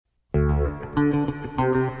Good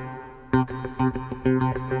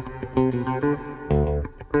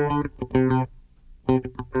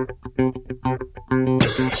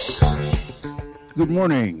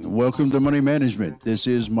morning. Welcome to Money Management. This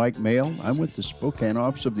is Mike Maehl. I'm with the Spokane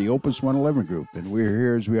office of the Opus 111 Group, and we're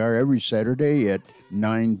here as we are every Saturday at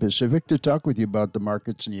 9 Pacific to talk with you about the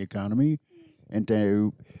markets and the economy and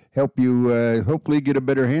to help you hopefully get a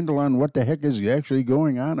better handle on what the heck is actually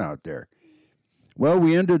going on out there. Well,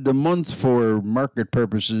 we ended the month for market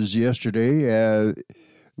purposes yesterday.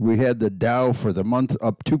 We had the Dow for the month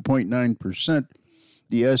up 2.9%.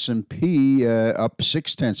 The S&P up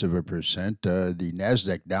 0.6%, the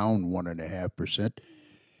NASDAQ down 1.5%,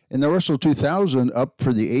 and the Russell 2000 up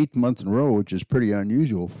for the 8th month in a row, which is pretty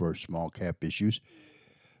unusual for small cap issues.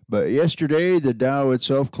 But yesterday, the Dow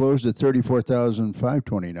itself closed at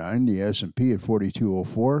 34,529, the S&P at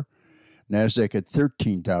 4204, NASDAQ at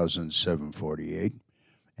 13,748,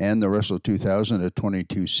 and the Russell 2000 at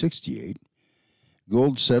 2268.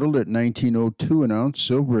 Gold settled at $19.02 an ounce,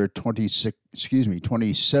 silver at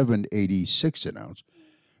 $27.86 an ounce,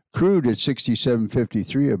 crude at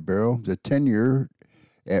 $67.53 a barrel, the 10-year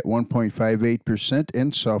at 1.58%,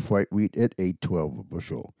 and soft white wheat at $8.12 a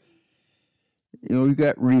bushel. You know, we've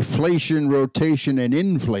got reflation, rotation, and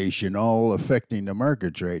inflation all affecting the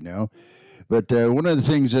markets right now. But one of the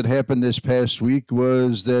things that happened this past week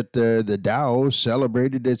was that the Dow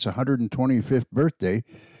celebrated its 125th birthday.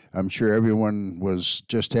 I'm sure everyone was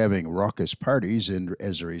just having raucous parties and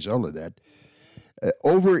as a result of that.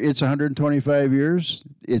 Over its 125 years,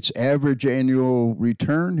 its average annual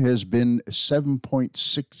return has been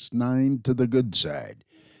 7.69 to the good side.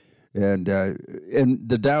 And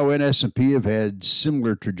the Dow and S&P have had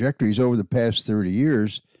similar trajectories over the past 30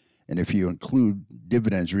 years. And if you include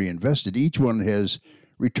dividends reinvested, each one has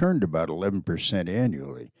returned about 11%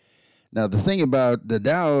 annually. Now, the thing about the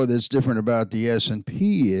Dow that's different about the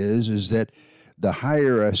S&P is that the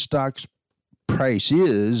higher a stock's price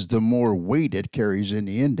is, the more weight it carries in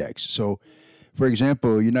the index. So, for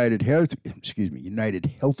example, United Health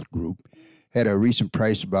Group had a recent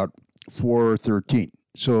price about $4.13.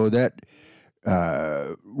 So that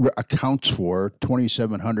accounts for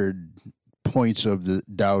 2,700 points of the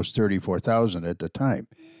Dow's 34,000 at the time.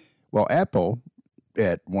 Well, Apple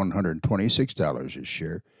at $126 a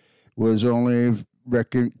share was only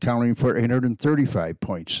counting for 835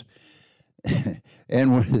 points.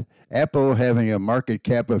 And with Apple having a market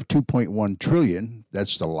cap of $2.1 trillion,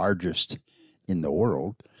 that's the largest in the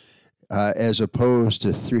world, as opposed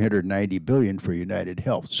to $390 billion for United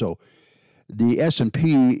Health. So the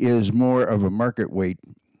S&P is more of a market weight,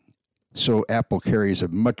 so Apple carries a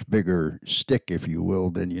much bigger stick, if you will,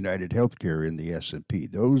 than United Healthcare in the S&P.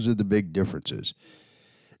 Those are the big differences.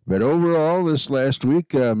 But overall, this last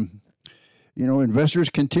week, investors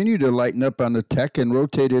continue to lighten up on the tech and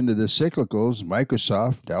rotate into the cyclicals.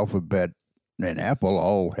 Microsoft, Alphabet, and Apple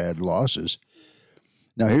all had losses.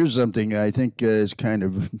 Now, here's something I think is kind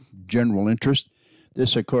of general interest.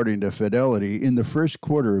 This, according to Fidelity, in the first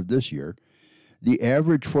quarter of this year, the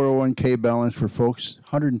average 401k balance for folks,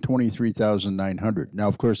 $123,900. Now,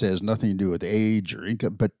 of course, that has nothing to do with age or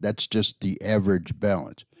income, but that's just the average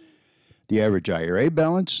balance. The average IRA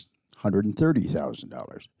balance,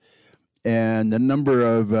 $130,000. And the number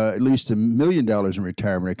of at least $1 million in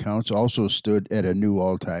retirement accounts also stood at a new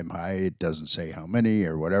all-time high. It doesn't say how many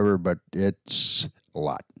or whatever, but it's a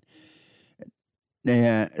lot.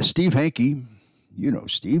 Steve Hanke, you know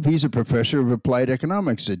Steve, he's a professor of applied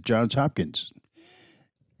economics at Johns Hopkins.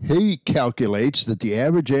 He calculates that the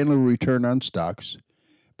average annual return on stocks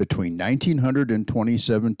between 1900 and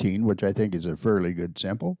 2017, which I think is a fairly good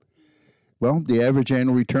sample, well, the average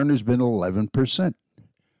annual return has been 11%.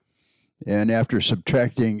 And after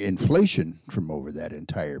subtracting inflation from over that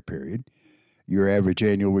entire period, your average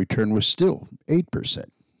annual return was still 8%.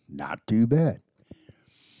 Not too bad.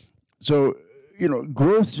 So,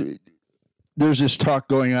 growth, there's this talk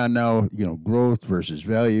going on now, growth versus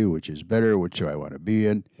value, which is better, which do I want to be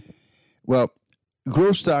in? Well,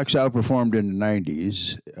 growth stocks outperformed in the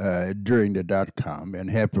 90s during the dot-com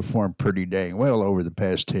and have performed pretty dang well over the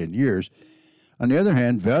past 10 years. On the other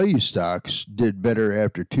hand, value stocks did better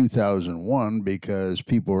after 2001 because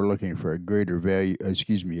people were looking for a greater value, they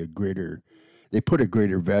put a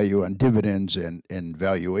greater value on dividends and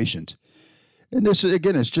valuations. And this,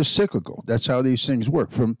 again, it's just cyclical. That's how these things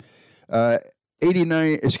work. From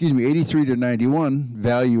 83 to 91,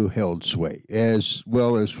 value held sway, as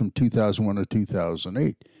well as from 2001 to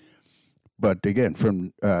 2008. But again,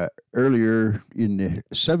 from earlier in the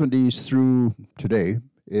 70s through today,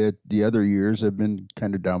 the other years have been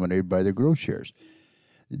kind of dominated by the growth shares.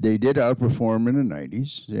 They did outperform in the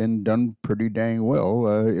 90s and done pretty dang well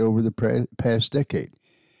over the past decade.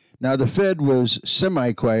 Now, the Fed was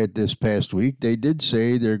semi-quiet this past week. They did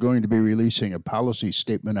say they're going to be releasing a policy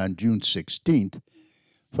statement on June 16th,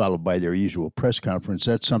 followed by their usual press conference.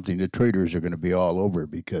 That's something the traders are going to be all over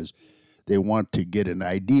because they want to get an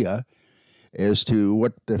idea as to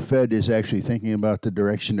what the Fed is actually thinking about the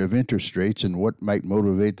direction of interest rates and what might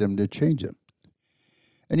motivate them to change them.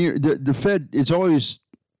 And the Fed is always,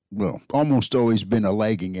 almost always been a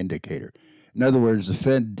lagging indicator. In other words, the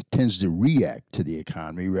Fed tends to react to the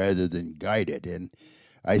economy rather than guide it. And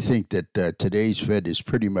I think that today's Fed is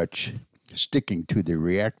pretty much sticking to the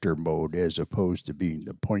reactor mode as opposed to being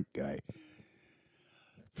the point guy.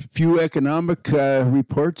 Few economic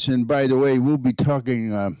reports. And by the way, we'll be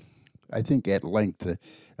talking, I think, at length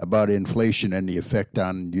about inflation and the effect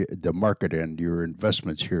on the market and your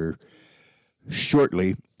investments here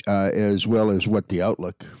shortly, as well as what the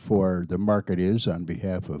outlook for the market is on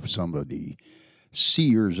behalf of some of the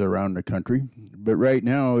seers around the country. But right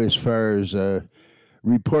now, as far as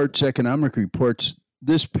reports, economic reports,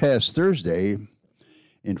 this past Thursday,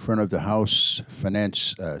 in front of the House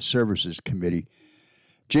Finance Services Committee,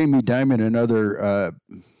 Jamie Dimon and other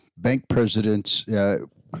bank presidents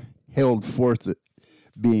held forth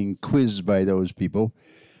being quizzed by those people.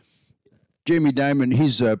 Jamie Dimon,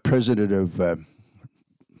 he's president of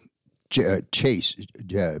Chase.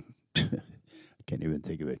 I can't even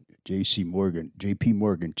think of it. J.P.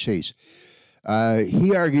 Morgan Chase.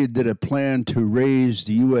 He argued that a plan to raise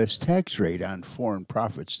the U.S. tax rate on foreign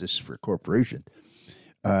profits, this is for corporation,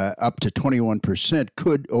 up to 21%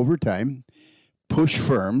 could, over time, push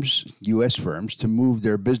firms, U.S. firms, to move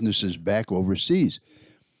their businesses back overseas.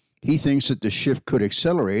 He thinks that the shift could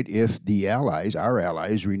accelerate if our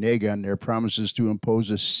allies, renege on their promises to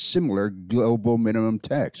impose a similar global minimum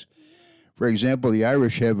tax. For example, the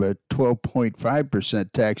Irish have a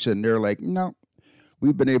 12.5% tax, and they're like, no,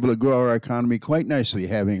 we've been able to grow our economy quite nicely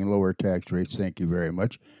having lower tax rates. Thank you very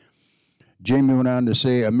much. Jamie went on to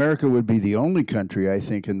say, America would be the only country, I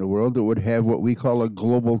think, in the world that would have what we call a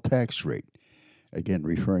global tax rate. Again,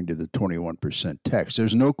 referring to the 21% tax.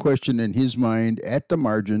 There's no question in his mind at the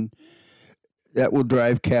margin that will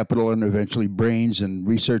drive capital and eventually brains and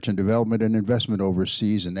research and development and investment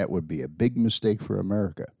overseas, and that would be a big mistake for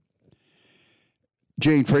America.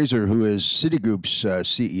 Jane Fraser, who is Citigroup's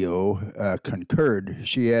CEO, concurred.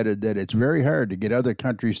 She added that it's very hard to get other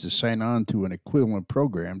countries to sign on to an equivalent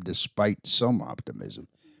program despite some optimism.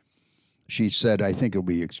 She said, I think it'll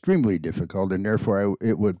be extremely difficult, and therefore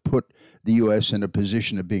it would put the U.S. in a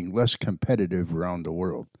position of being less competitive around the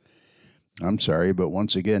world. I'm sorry, but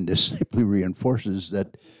once again, this simply reinforces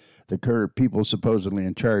that the current people supposedly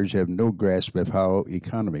in charge have no grasp of how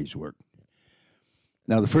economies work.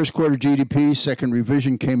 Now, the first quarter GDP, second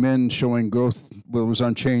revision, came in showing growth, was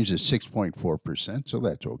unchanged at 6.4%, so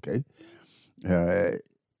that's okay.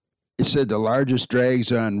 It said the largest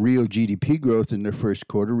drags on real GDP growth in the first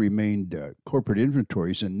quarter remained corporate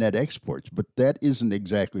inventories and net exports, but that isn't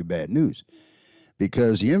exactly bad news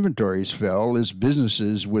because the inventories fell as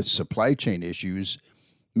businesses with supply chain issues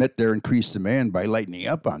met their increased demand by lightening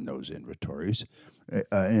up on those inventories,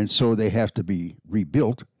 and so they have to be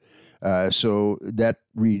rebuilt. So that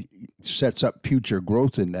sets up future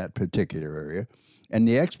growth in that particular area. And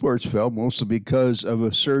the exports fell mostly because of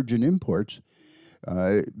a surge in imports,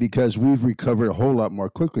 because we've recovered a whole lot more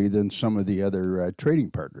quickly than some of the other trading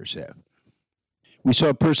partners have. We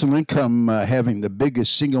saw personal income having the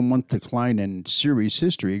biggest single-month decline in series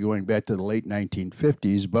history going back to the late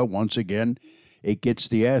 1950s, but once again, it gets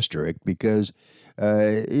the asterisk because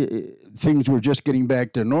things were just getting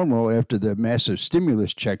back to normal after the massive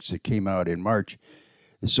stimulus checks that came out in March.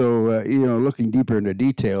 So, looking deeper into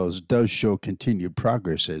details does show continued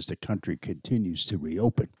progress as the country continues to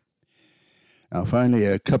reopen. Now, finally,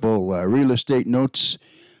 a couple real estate notes.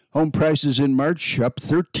 Home prices in March up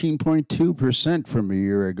 13.2% from a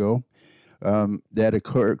year ago. That,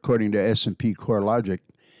 according to S&P CoreLogic,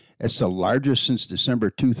 that's the largest since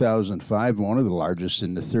December 2005, one of the largest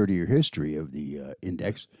in the 30-year history of the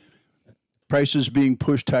index. Prices being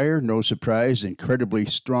pushed higher, no surprise, incredibly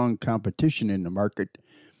strong competition in the market.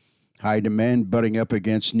 High demand butting up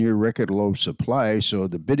against near record low supply, so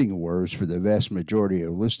the bidding wars for the vast majority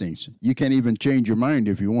of listings. You can't even change your mind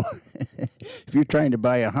if you want. If you're trying to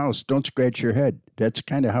buy a house, don't scratch your head. That's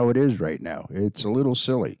kind of how it is right now. It's a little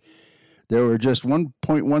silly. There were just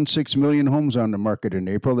 1.16 million homes on the market in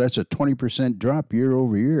April. That's a 20% drop year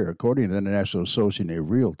over year, according to the National Association of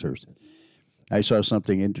Realtors. I saw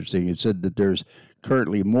something interesting. It said that there's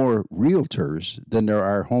currently more realtors than there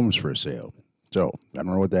are homes for sale. So I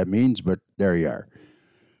don't know what that means, but there you are.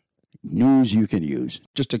 news you can use.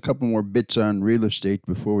 Just a couple more bits on real estate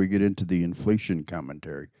before we get into the inflation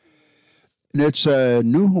commentary. And it's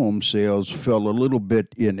new home sales fell a little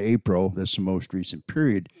bit in April. That's the most recent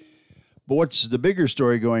period. But what's the bigger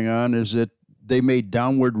story going on is that they made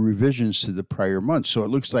downward revisions to the prior month. So it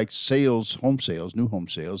looks like new home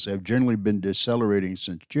sales, have generally been decelerating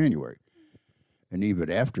since January. And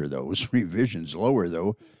even after those revisions lower,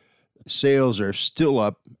 though, sales are still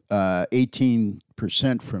up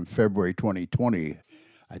 18% from February 2020.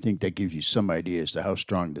 I think that gives you some idea as to how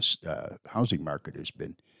strong this housing market has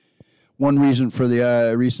been. One reason for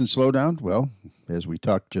the recent slowdown, well, as we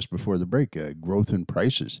talked just before the break, growth in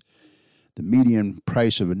prices. The median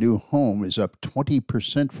price of a new home is up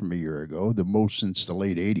 20% from a year ago, the most since the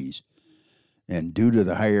late 80s. And due to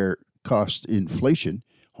the higher cost inflation,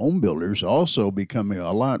 home builders also becoming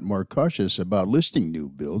a lot more cautious about listing new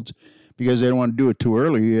builds because they don't want to do it too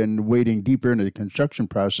early and waiting deeper into the construction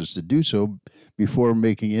process to do so before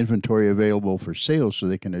making inventory available for sale so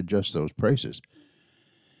they can adjust those prices.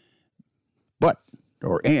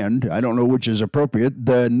 I don't know which is appropriate,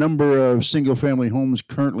 the number of single-family homes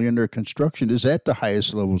currently under construction is at the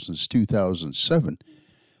highest level since 2007.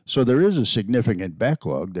 So there is a significant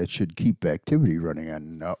backlog that should keep activity running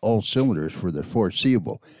on all cylinders for the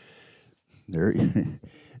foreseeable.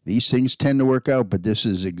 These things tend to work out, but this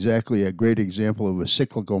is exactly a great example of a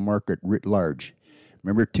cyclical market writ large.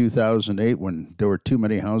 Remember 2008 when there were too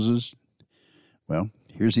many houses? Well,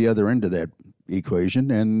 here's the other end of that equation,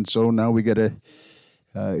 and so now we got to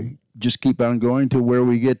just keep on going to where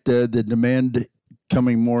we get the demand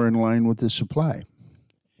coming more in line with the supply.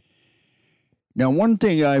 Now, one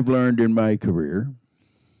thing I've learned in my career,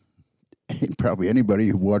 and probably anybody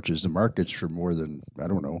who watches the markets for more than,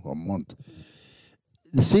 a month,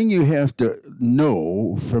 the thing you have to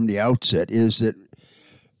know from the outset is that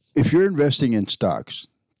if you're investing in stocks,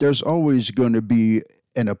 there's always going to be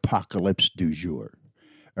an apocalypse du jour.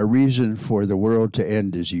 A reason for the world to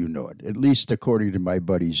end as you know it, at least according to my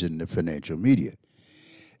buddies in the financial media.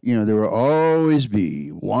 There will always be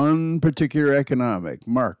one particular economic,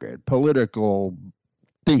 market, political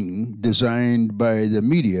thing designed by the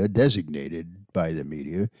media, designated by the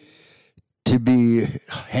media, to be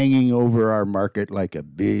hanging over our market like a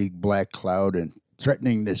big black cloud and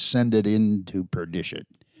threatening to send it into perdition.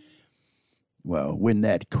 Well, when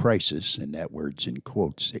that crisis, and that word's in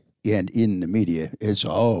quotes, and in the media, it's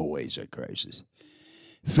always a crisis,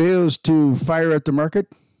 fails to fire at the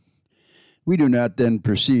market, we do not then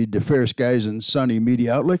proceed to fair skies and sunny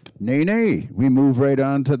media outlook. Nay, we move right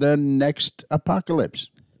on to the next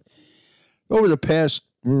apocalypse. Over the past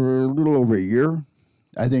little over a year,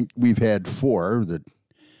 I think we've had 4 that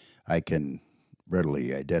I can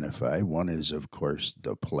readily identify. One is, of course,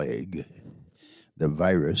 the plague. The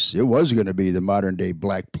virus. It was going to be the modern-day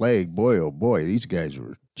Black Plague. Boy, oh boy, these guys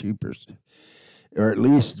were cheapers. Or at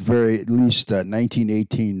least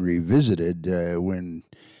 1918 revisited when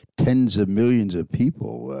tens of millions of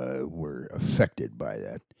people were affected by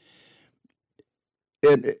that.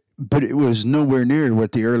 But it was nowhere near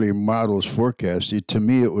what the earlier models forecasted. To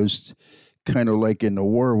me, it was kind of like in the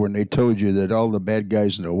war when they told you that all the bad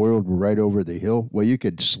guys in the world were right over the hill. Well, you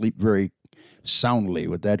could sleep very soundly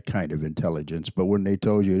with that kind of intelligence. But when they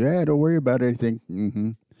told you, don't worry about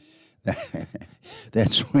anything,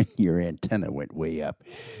 that's when your antenna went way up.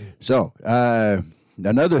 So,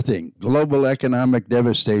 another thing, global economic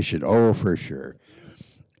devastation. Oh, for sure.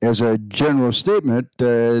 As a general statement,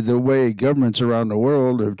 the way governments around the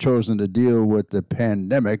world have chosen to deal with the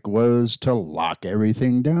pandemic was to lock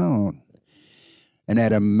everything down. And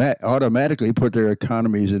that automatically put their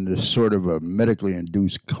economies into sort of a medically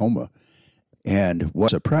induced coma. And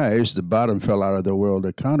what surprise, the bottom fell out of the world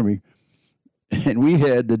economy. And we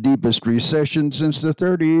had the deepest recession since the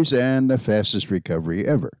 30s and the fastest recovery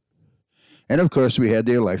ever. And of course, we had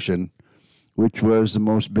the election, which was the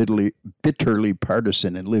most bitterly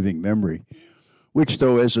partisan in living memory, which,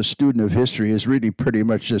 though, as a student of history, is really pretty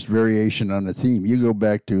much just variation on the theme. You go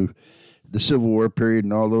back to the Civil War period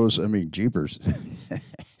and all those, jeepers.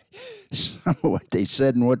 Some of what they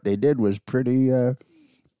said and what they did was pretty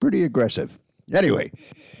aggressive. Anyway,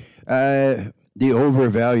 the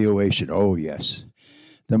overvaluation. Oh, yes.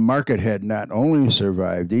 The market had not only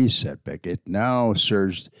survived these setbacks, it now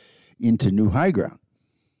surged into new high ground.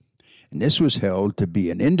 And this was held to be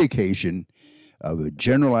an indication of a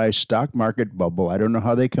generalized stock market bubble. I don't know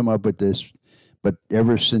how they come up with this, but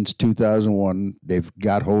ever since 2001, they've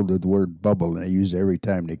got hold of the word bubble, and they use it every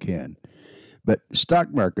time they can. But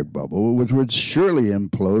stock market bubble, which would surely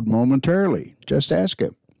implode momentarily. Just ask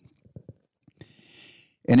it.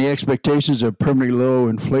 And the expectations of permanently low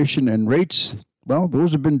inflation and rates Well,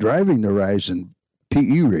 those have been driving the rise in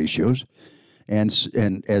PE ratios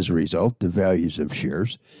and as a result, the values of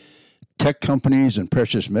shares. Tech companies and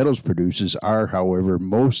precious metals producers are, however,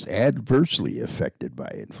 most adversely affected by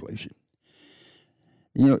inflation.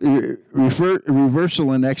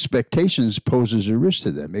 Reversal in expectations poses a risk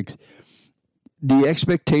to them. The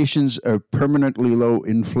expectations of permanently low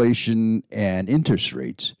inflation and interest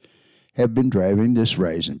rates have been driving this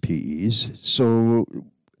rise in PEs. So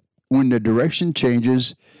when the direction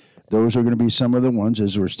changes, those are going to be some of the ones,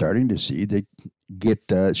 as we're starting to see, that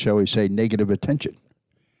get, shall we say, negative attention.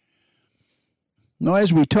 Now,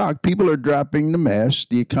 as we talk, people are dropping the mask,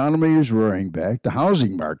 the economy is roaring back, the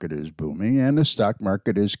housing market is booming, and the stock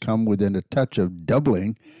market has come within a touch of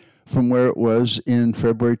doubling from where it was in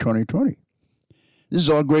February 2020. This is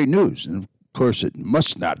all great news, and of course it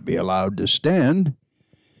must not be allowed to stand.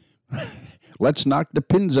 Let's knock the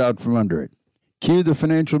pins out from under it. Cue the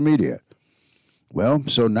financial media. Well,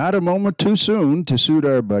 so not a moment too soon to suit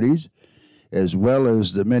our buddies, as well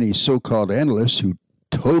as the many so-called analysts who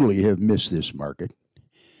totally have missed this market.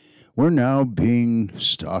 We're now being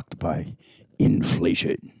stalked by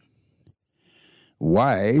inflation.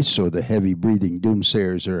 Why, so the heavy-breathing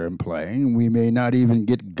doomsayers are implying, we may not even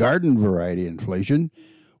get garden variety inflation.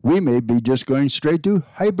 We may be just going straight to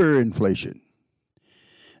hyperinflation.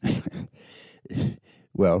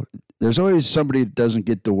 Well, there's always somebody that doesn't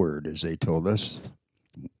get the word, as they told us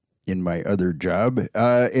in my other job.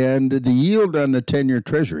 And the yield on the 10-year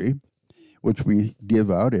Treasury, which we give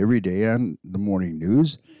out every day on the morning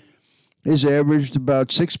news, is averaged about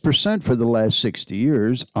 6% for the last 60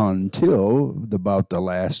 years until about the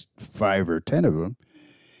last 5 or 10 of them.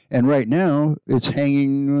 And right now, it's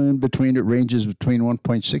hanging in between, it ranges between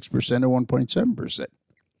 1.6% and 1.7%.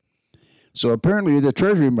 So apparently the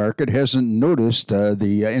Treasury market hasn't noticed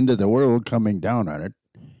the end of the world coming down on it.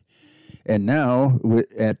 And now,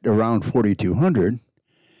 at around 4,200,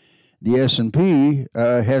 the S&P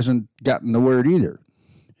hasn't gotten the word either.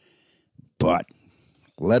 But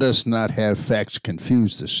let us not have facts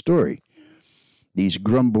confuse the story. These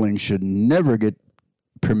grumblings should never get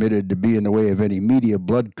permitted to be in the way of any media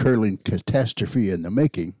blood-curdling catastrophe in the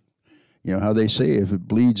making. You know how they say, if it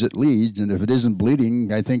bleeds, it leads, and if it isn't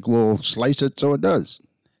bleeding, I think we'll slice it so it does.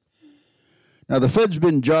 Now, the Fed's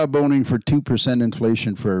been jawboning for 2%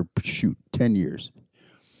 inflation for, 10 years.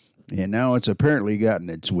 And now it's apparently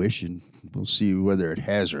gotten its wish, and we'll see whether it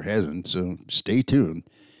has or hasn't, so stay tuned.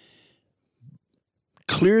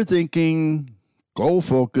 Clear-thinking,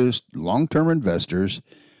 goal-focused, long-term investors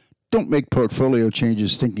don't make portfolio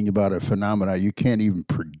changes thinking about a phenomena you can't even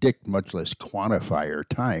predict, much less quantify or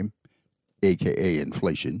time, a.k.a.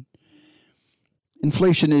 inflation.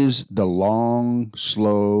 Inflation is the long,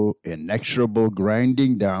 slow, inexorable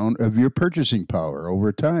grinding down of your purchasing power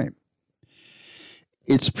over time.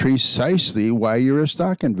 It's precisely why you're a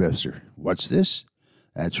stock investor. What's this?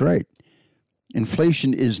 That's right.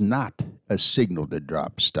 Inflation is not a signal to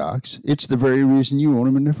drop stocks. It's the very reason you own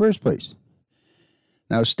them in the first place.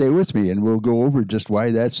 Now stay with me and we'll go over just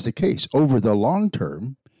why that's the case. Over the long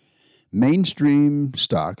term, mainstream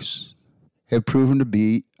stocks have proven to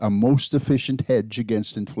be a most efficient hedge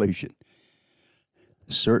against inflation.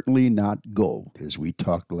 Certainly not gold, as we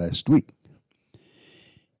talked last week.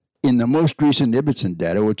 In the most recent Ibbotson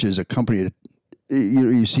data, which is a company that,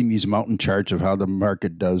 you've seen these mountain charts of how the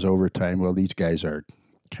market does over time. Well, these guys are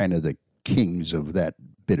kind of the kings of that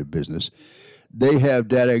bit of business. They have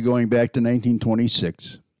data going back to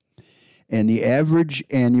 1926, and the average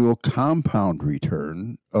annual compound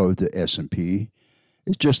return of the S&P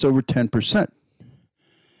is just over 10%.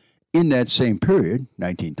 In that same period,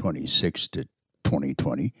 1926 to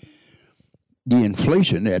 2020, the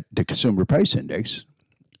inflation at the Consumer Price Index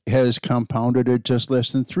has compounded at just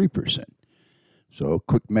less than 3%. So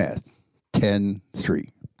quick math, 10, 3.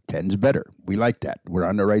 10's better. We like that. We're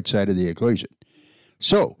on the right side of the equation.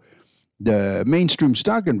 So the mainstream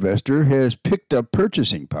stock investor has picked up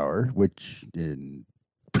purchasing power, which is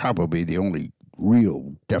probably the only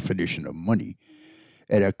real definition of money,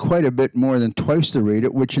 at quite a bit more than twice the rate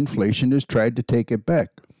at which inflation has tried to take it back.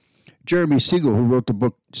 Jeremy Siegel, who wrote the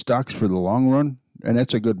book Stocks for the Long Run, and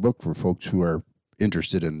that's a good book for folks who are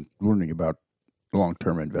interested in learning about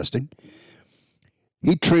long-term investing.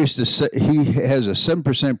 He has a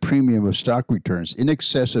 7% premium of stock returns in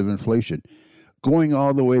excess of inflation, going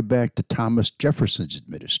all the way back to Thomas Jefferson's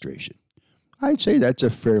administration. I'd say that's a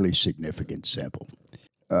fairly significant sample.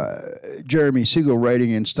 Jeremy Siegel, writing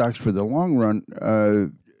in Stocks for the Long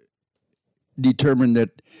Run, determined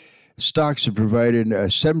that stocks have provided a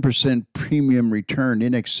 7% premium return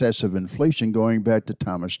in excess of inflation going back to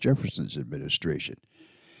Thomas Jefferson's administration.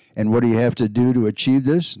 And what do you have to do to achieve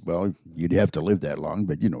this? Well, you'd have to live that long,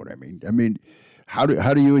 but you know what I mean. I mean, how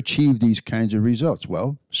do you achieve these kinds of results?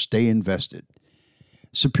 Well, stay invested.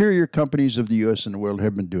 Superior companies of the U.S. and the world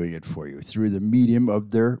have been doing it for you through the medium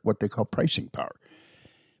of their what they call pricing power.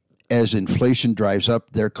 As inflation drives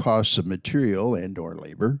up their costs of material and or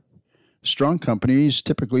labor, strong companies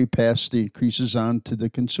typically pass the increases on to the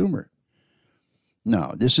consumer.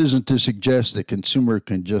 Now, this isn't to suggest the consumer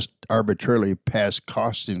can just arbitrarily pass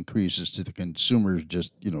cost increases to the consumers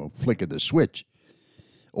just, flick of the switch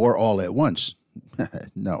or all at once.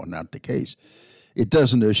 No, not the case. It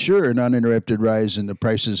doesn't assure an uninterrupted rise in the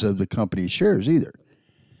prices of the company's shares either.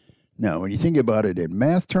 Now, when you think about it in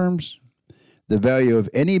math terms, the value of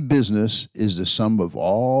any business is the sum of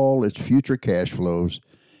all its future cash flows,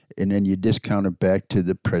 and then you discount it back to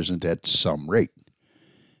the present at some rate.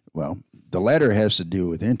 Well, the latter has to do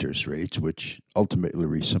with interest rates, which ultimately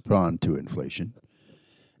respond to inflation.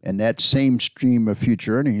 And that same stream of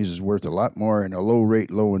future earnings is worth a lot more in a low-rate,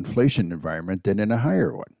 low-inflation environment than in a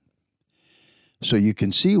higher one. So you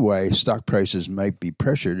can see why stock prices might be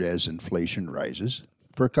pressured as inflation rises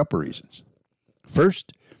for a couple reasons.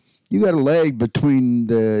 First, you got a lag between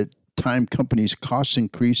the time companies' costs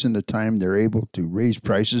increase and the time they're able to raise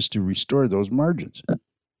prices to restore those margins.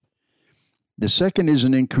 The second is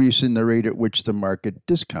an increase in the rate at which the market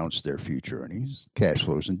discounts their future earnings, cash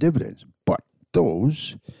flows, and dividends. But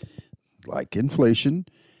those, like inflation,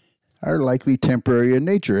 are likely temporary in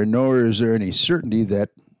nature, and nor is there any certainty that,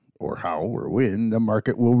 or how, or when, the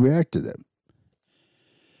market will react to them.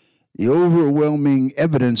 The overwhelming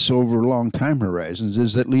evidence over long time horizons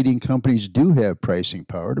is that leading companies do have pricing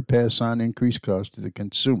power to pass on increased costs to the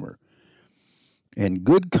consumer. And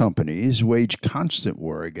good companies wage constant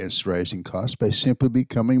war against rising costs by simply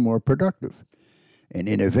becoming more productive. And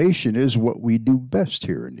innovation is what we do best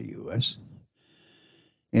here in the U.S.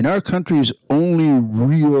 In our country's only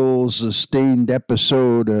real sustained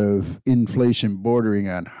episode of inflation bordering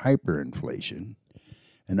on hyperinflation,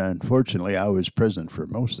 and unfortunately I was present for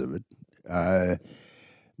most of it, the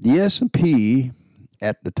S&P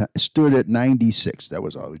at the time stood at 96. That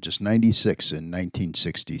was always just 96 in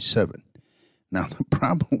 1967. Now, the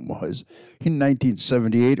problem was, in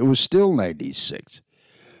 1978, it was still 96.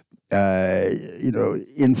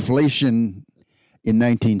 Inflation in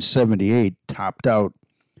 1978 topped out.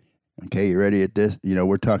 Okay, you ready at this?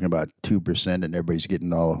 We're talking about 2%, and everybody's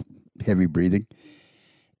getting all heavy breathing.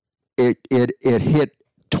 It hit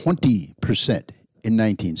 20% in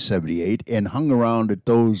 1978 and hung around at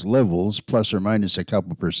those levels, plus or minus a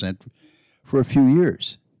couple percent, for a few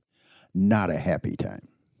years. Not a happy time.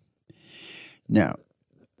 Now,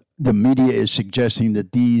 the media is suggesting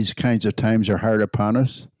that these kinds of times are hard upon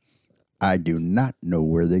us. I do not know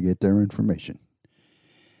where they get their information.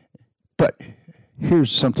 But here's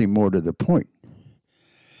something more to the point.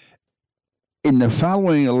 In the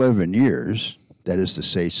following 11 years, that is to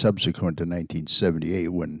say subsequent to 1978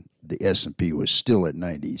 when the S&P was still at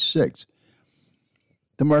 96,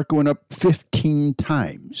 the market went up 15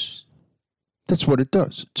 times. That's what it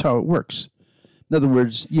does. That's how it works. In other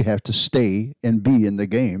words, you have to stay and be in the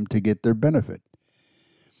game to get their benefit.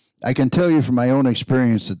 I can tell you from my own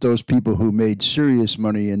experience that those people who made serious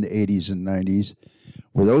money in the 80s and 90s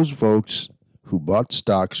were those folks who bought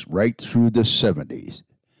stocks right through the 70s,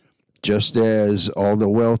 just as all the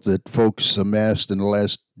wealth that folks amassed in the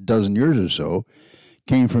last dozen years or so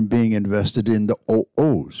came from being invested in the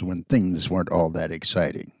OOs when things weren't all that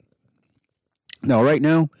exciting. Now, right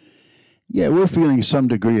now, we're feeling some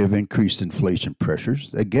degree of increased inflation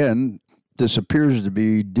pressures. Again, this appears to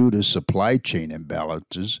be due to supply chain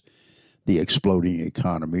imbalances, the exploding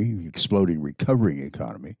recovering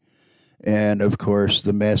economy, and, of course,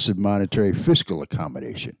 the massive monetary fiscal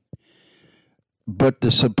accommodation. But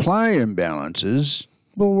the supply imbalances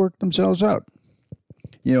will work themselves out.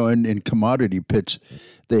 In commodity pits,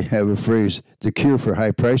 they have a phrase, the cure for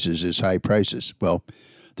high prices is high prices. Well,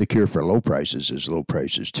 the cure for low prices is low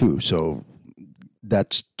prices too. So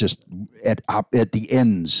that's just at the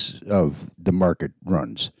ends of the market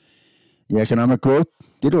runs. The economic growth,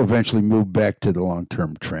 it'll eventually move back to the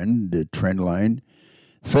long-term trend, the trend line.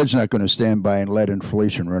 The Fed's not going to stand by and let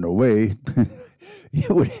inflation run away. It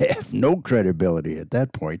would have no credibility at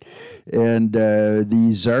that point. And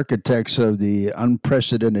these architects of the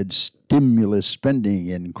unprecedented stimulus spending,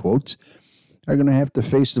 in quotes, are going to have to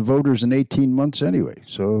face the voters in 18 months anyway.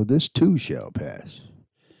 So this too shall pass.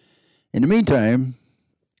 In the meantime,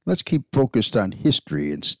 let's keep focused on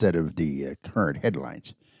history instead of the current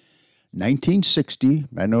headlines. 1960,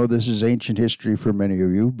 I know this is ancient history for many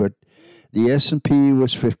of you, but the S&P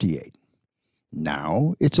was 58.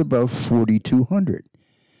 Now it's above 4,200.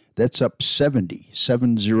 That's up 70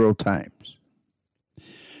 times.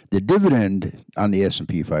 The dividend on the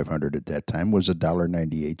S&P 500 at that time was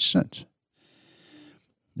 $1.98.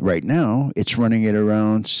 Right now, it's running at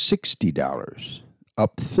around $60,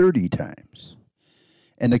 up 30 times.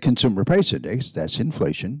 And the Consumer Price Index, that's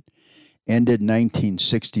inflation, ended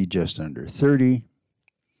 1960 just under 30.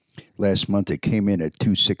 Last month, it came in at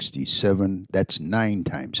 267. That's 9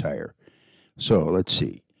 times higher. So let's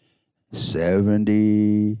see.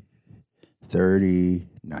 70,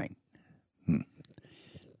 39.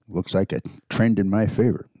 Looks like a trend in my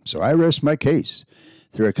favor. So I rest my case.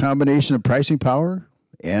 Through a combination of pricing power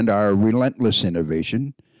and our relentless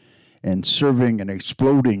innovation and serving an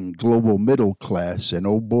exploding global middle class, and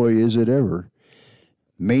oh boy, is it ever,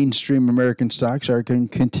 mainstream American stocks can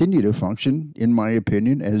continue to function, in my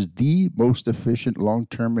opinion, as the most efficient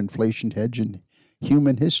long-term inflation hedge in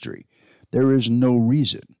human history. There is no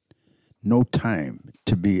reason, no time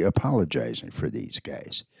to be apologizing for these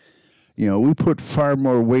guys. You know, we put far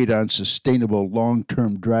more weight on sustainable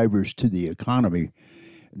long-term drivers to the economy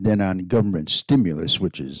than on government stimulus,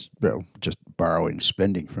 which is, well, just borrowing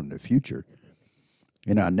spending from the future.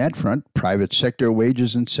 And on that front, private sector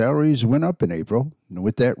wages and salaries went up in April. And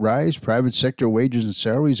with that rise, private sector wages and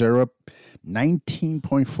salaries are up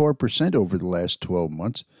 19.4% over the last 12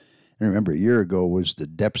 months. And remember, a year ago was the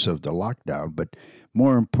depths of the lockdown, but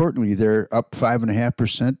more importantly, they're up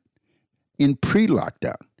 5.5% in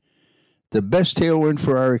pre-lockdown. The best tailwind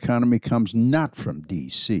for our economy comes not from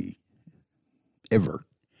D.C., ever,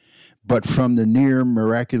 but from the near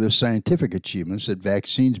miraculous scientific achievements that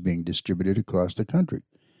vaccines being distributed across the country.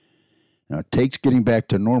 Now, it takes getting back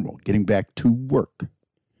to normal, getting back to work,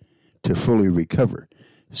 to fully recover.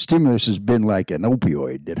 Stimulus has been like an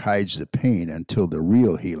opioid that hides the pain until the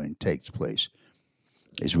real healing takes place.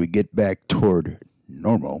 As we get back toward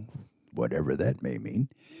normal, whatever that may mean,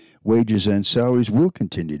 wages and salaries will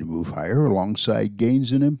continue to move higher alongside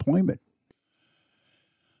gains in employment.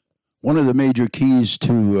 One of the major keys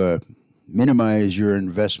to minimize your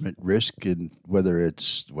investment risk, in whether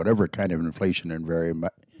it's whatever kind of inflationary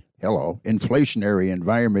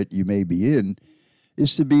environment you may be in,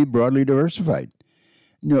 is to be broadly diversified.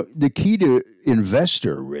 You know, the key to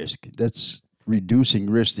investor risk, that's reducing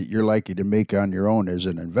risk that you're likely to make on your own as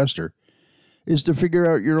an investor, is to figure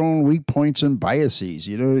out your own weak points and biases.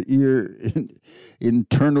 You know, your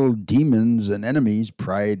internal demons and enemies,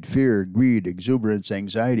 pride, fear, greed, exuberance,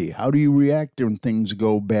 anxiety. How do you react when things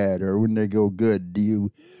go bad or when they go good? Do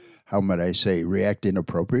you, how might I say, react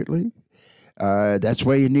inappropriately? That's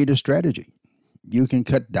why you need a strategy. You can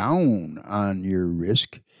cut down on your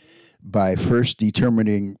risk by first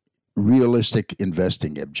determining realistic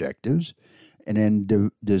investing objectives, and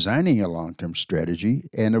then designing a long-term strategy,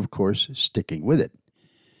 and of course, sticking with it.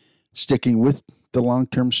 Sticking with the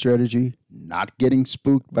long-term strategy, not getting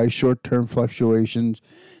spooked by short-term fluctuations,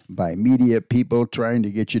 by media people trying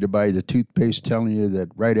to get you to buy the toothpaste, telling you that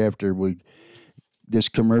right after this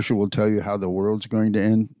commercial will tell you how the world's going to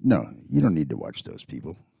end. No, you don't need to watch those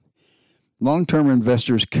people. Long-term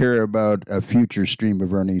investors care about a future stream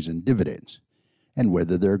of earnings and dividends, and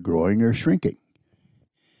whether they're growing or shrinking.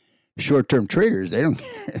 Short-term traders, they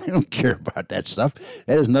don't care about that stuff.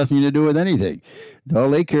 That has nothing to do with anything. All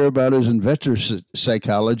they care about is investor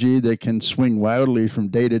psychology that can swing wildly from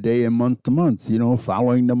day to day and month to month,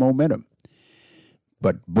 following the momentum.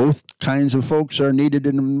 But both kinds of folks are needed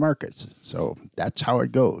in the markets, so that's how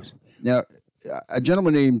it goes. Now, a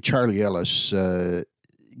gentleman named Charlie Ellis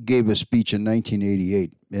gave a speech in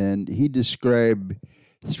 1988, and he described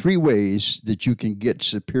 3 ways that you can get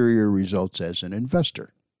superior results as an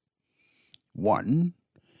investor. 1,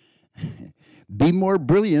 be more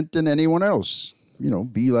brilliant than anyone else.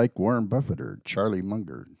 Be like Warren Buffett or Charlie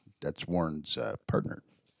Munger. That's Warren's partner.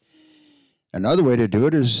 Another way to do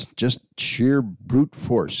it is just sheer brute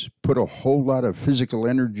force. Put a whole lot of physical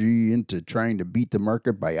energy into trying to beat the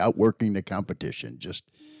market by outworking the competition.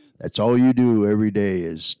 That's all you do every day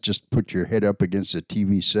is just put your head up against a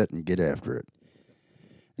TV set and get after it.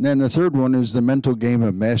 And then the third one is the mental game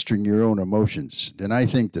of mastering your own emotions. And I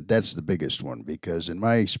think that that's the biggest one because in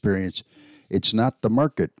my experience, it's not the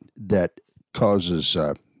market that causes,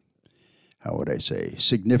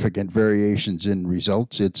 significant variations in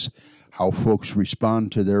results. It's how folks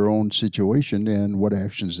respond to their own situation and what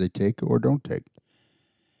actions they take or don't take.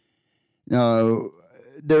 Now,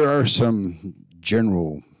 there are some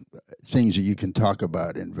general things that you can talk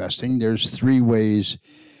about investing. There's 3 ways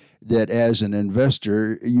that as an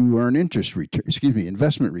investor, you earn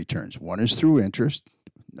investment returns. One is through interest,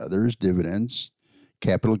 another is dividends,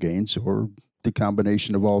 capital gains, or the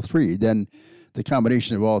combination of all 3. Then the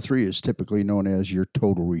combination of all three is typically known as your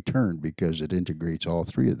total return because it integrates all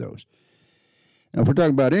three of those. Now, if we're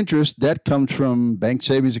talking about interest, that comes from bank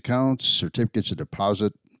savings accounts, certificates of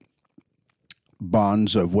deposit,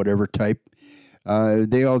 bonds of whatever type.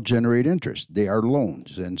 They all generate interest. They are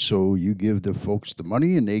loans. And so you give the folks the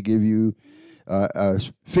money and they give you a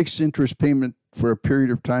fixed interest payment for a period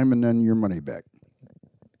of time and then your money back.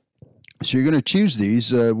 So you're going to choose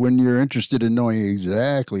these when you're interested in knowing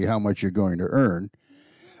exactly how much you're going to earn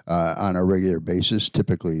on a regular basis,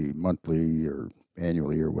 typically monthly or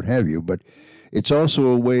annually or what have you. But it's also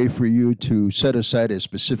a way for you to set aside a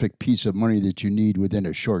specific piece of money that you need within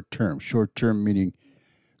a short term. Short term meaning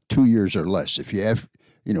 2 years or less. If you have,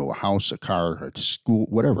 a house, a car, a school,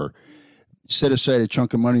 whatever, set aside a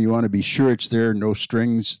chunk of money. You want to be sure it's there, no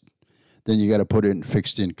strings. Then you got to put it in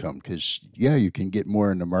fixed income because, you can get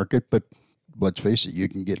more in the market, but let's face it, you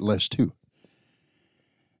can get less too.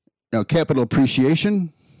 Now, capital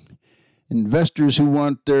appreciation. Investors who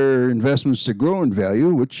want their investments to grow in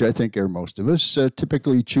value, which I think are most of us,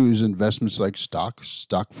 typically choose investments like stocks,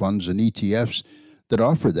 stock funds, and ETFs that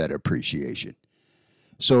offer that appreciation.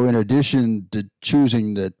 So in addition to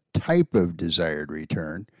choosing the type of desired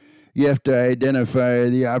return, you have to identify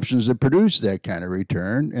the options that produce that kind of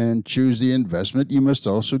return and choose the investment. You must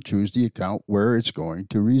also choose the account where it's going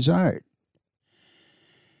to reside.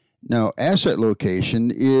 Now, asset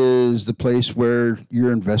location is the place where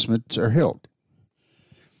your investments are held.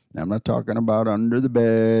 Now, I'm not talking about under the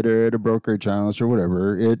bed or at a brokerage house or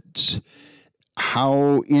whatever. It's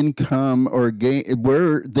how income or gain,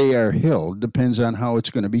 where they are held depends on how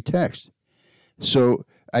it's going to be taxed. So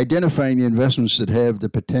identifying the investments that have the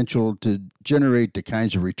potential to generate the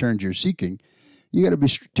kinds of returns you're seeking, you got to be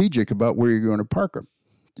strategic about where you're going to park them.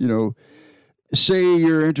 Say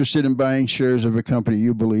you're interested in buying shares of a company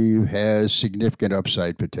you believe has significant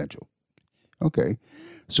upside potential. Okay,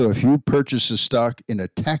 so if you purchase a stock in a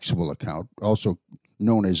taxable account, also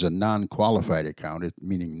known as a non-qualified account,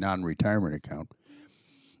 meaning non-retirement account,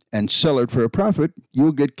 and sell it for a profit,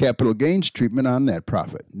 you'll get capital gains treatment on that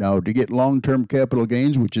profit. Now, to get long-term capital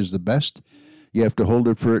gains, which is the best, you have to hold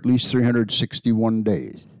it for at least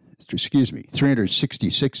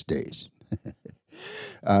 366 days,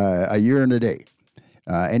 a year and a day.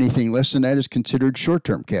 Anything less than that is considered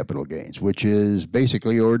short-term capital gains, which is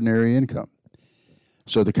basically ordinary income.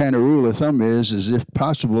 So the kind of rule of thumb is if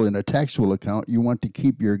possible in a taxable account, you want to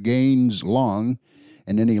keep your gains long,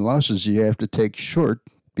 and any losses you have to take short,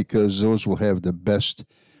 because those will have the best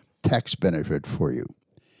tax benefit for you.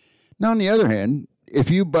 Now, on the other hand, if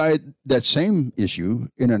you buy that same issue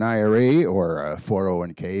in an IRA or a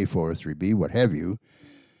 401k, 403b, what have you,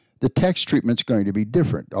 the tax treatment's going to be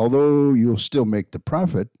different. Although you'll still make the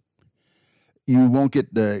profit, you won't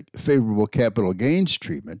get the favorable capital gains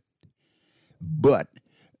treatment, but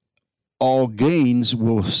all gains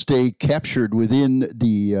will stay captured within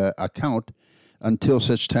the account until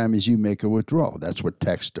such time as you make a withdrawal. That's what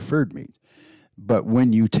tax deferred means. But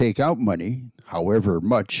when you take out money, however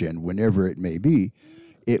much and whenever it may be,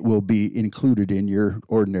 it will be included in your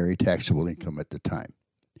ordinary taxable income at the time.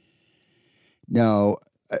 Now,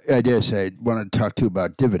 I guess I want to talk to you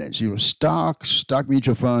about dividends. Stocks, stock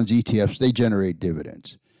mutual funds, ETFs, they generate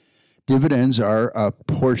dividends. Dividends are a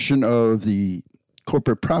portion of the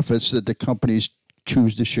corporate profits that the companies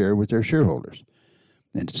choose to share with their shareholders.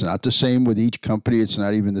 And it's not the same with each company. It's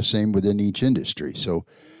not even the same within each industry. So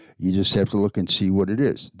you just have to look and see what it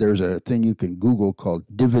is. There's a thing you can Google called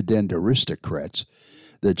Dividend Aristocrats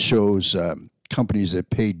that shows companies that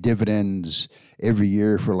pay dividends every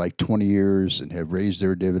year for like 20 years and have raised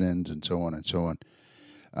their dividends and so on and so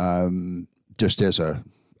on, just as a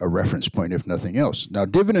reference point, if nothing else. Now,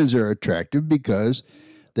 dividends are attractive because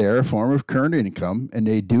they're a form of current income, and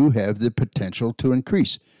they do have the potential to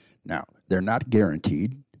increase. Now, they're not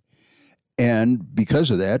guaranteed, and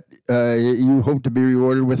because of that, you hope to be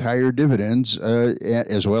rewarded with higher dividends,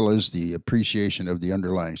 as well as the appreciation of the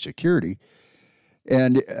underlying security.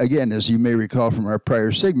 And again, as you may recall from our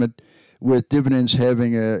prior segment, with dividends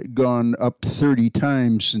having gone up 30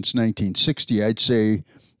 times since 1960, I'd say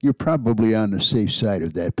you're probably on the safe side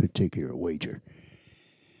of that particular wager.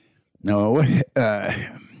 Now,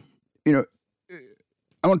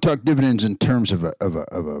 I want to talk dividends in terms of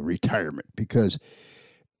a retirement, because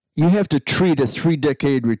you have to treat a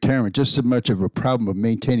 3-decade retirement just as much of a problem of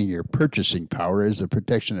maintaining your purchasing power as the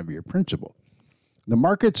protection of your principal. The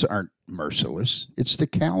markets aren't merciless. It's the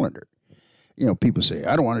calendar. People say,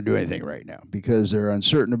 I don't want to do anything right now because they're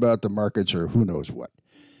uncertain about the markets or who knows what.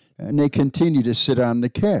 And they continue to sit on the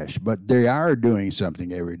cash, but they are doing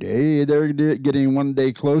something every day. They're getting one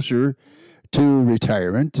day closer to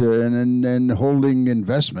retirement and holding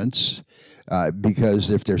investments because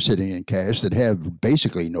if they're sitting in cash that have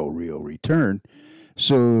basically no real return.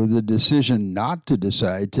 So the decision not to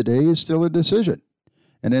decide today is still a decision.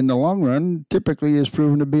 And in the long run, typically is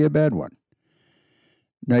proven to be a bad one.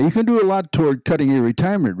 Now, you can do a lot toward cutting your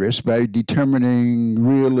retirement risk by determining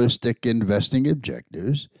realistic investing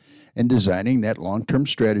objectives and designing that long-term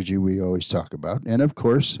strategy we always talk about. And of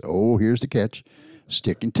course, here's the catch,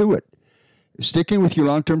 sticking to it. Sticking with your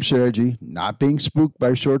long-term strategy, not being spooked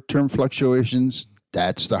by short-term fluctuations,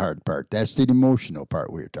 that's the hard part. That's the emotional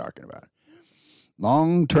part we were talking about.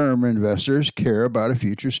 Long-term investors care about a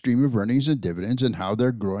future stream of earnings and dividends and how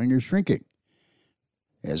they're growing or shrinking.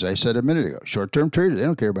 As I said a minute ago, short-term traders, they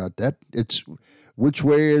don't care about that. It's which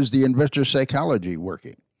way is the investor psychology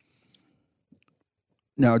working?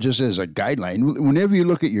 Now, just as a guideline, whenever you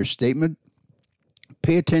look at your statement,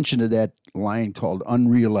 pay attention to that line called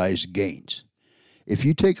unrealized gains. If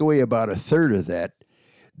you take away about a third of that,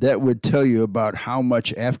 that would tell you about how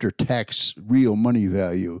much after-tax real money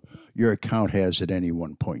value your account has at any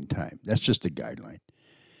one point in time. That's just a guideline.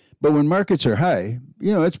 But when markets are high,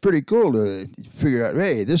 it's pretty cool to figure out,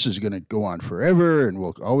 hey, this is going to go on forever and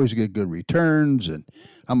we'll always get good returns and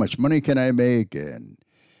how much money can I make? And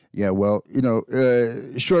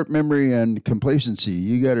short memory and complacency,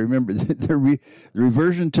 you got to remember the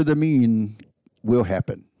reversion to the mean will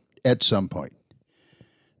happen at some point.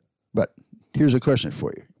 But here's a question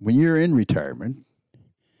for you. When you're in retirement,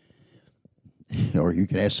 or you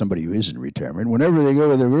can ask somebody who is in retirement, whenever they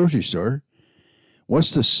go to the grocery store,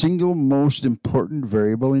 what's the single most important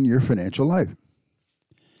variable in your financial life?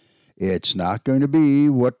 It's not going to be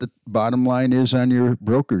what the bottom line is on your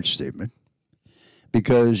brokerage statement,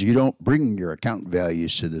 because you don't bring your account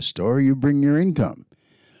values to the store, you bring your income.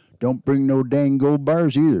 Don't bring no dang gold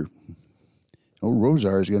bars either. Old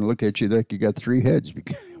Rosar is going to look at you like you got three heads.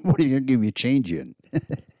 What are you going to give you change in?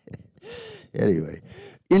 Anyway,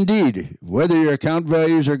 indeed, whether your account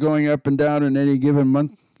values are going up and down in any given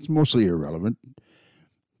month, it's mostly irrelevant.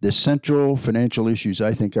 The central financial issues,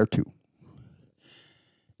 I think, are two.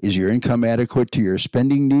 Is your income adequate to your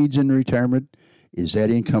spending needs in retirement? Is that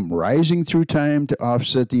income rising through time to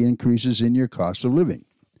offset the increases in your cost of living,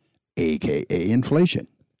 a.k.a. inflation?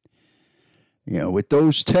 With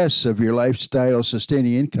those tests of your lifestyle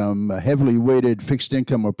sustaining income, a heavily weighted fixed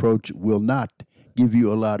income approach will not give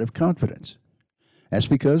you a lot of confidence. That's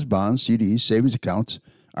because bonds, CDs, savings accounts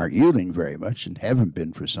aren't yielding very much and haven't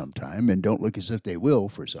been for some time and don't look as if they will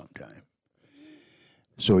for some time.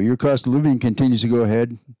 So your cost of living continues to go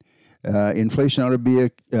ahead. Inflation ought to be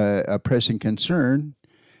a pressing concern,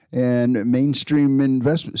 and mainstream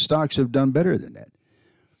investment stocks have done better than that.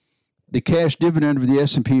 The cash dividend of the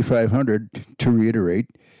S&P 500, to reiterate,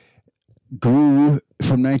 grew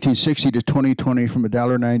from 1960 to 2020 from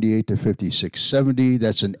 $1.98 to $56.70.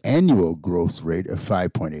 That's an annual growth rate of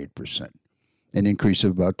 5.8%, an increase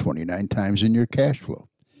of about 29 times in your cash flow.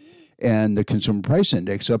 And the consumer price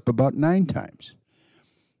index up about 9 times.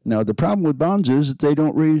 Now, the problem with bonds is that they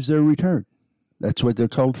don't raise their return. That's what they're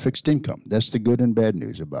called, fixed income. That's the good and bad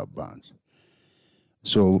news about bonds.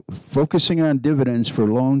 So focusing on dividends for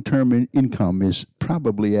long-term income is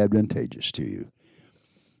probably advantageous to you.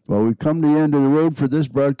 Well, we've come to the end of the road for this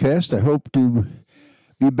broadcast. I hope to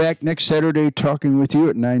be back next Saturday talking with you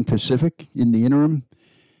at 9 Pacific. In the interim,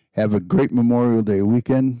 have a great Memorial Day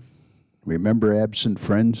weekend. Remember absent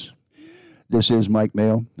friends. This is Mike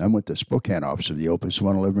Maehl. I'm with the Spokane office of the Opus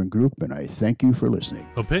 111 Group, and I thank you for listening.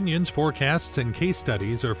 Opinions, forecasts, and case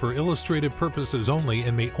studies are for illustrative purposes only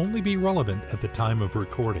and may only be relevant at the time of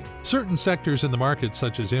recording. Certain sectors in the market,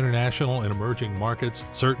 such as international and emerging markets,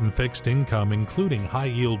 certain fixed income, including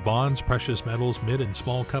high-yield bonds, precious metals, mid and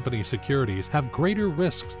small company securities, have greater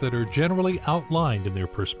risks that are generally outlined in their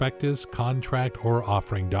prospectus, contract, or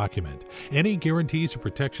offering document. Any guarantees or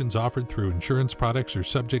protections offered through insurance products are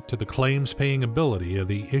subject to the claims paying ability of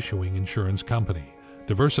the issuing insurance company.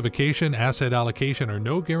 Diversification, asset allocation are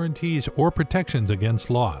no guarantees or protections against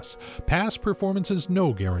loss. Past performance is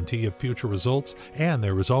no guarantee of future results, and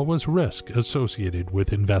there is always risk associated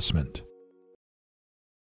with investment.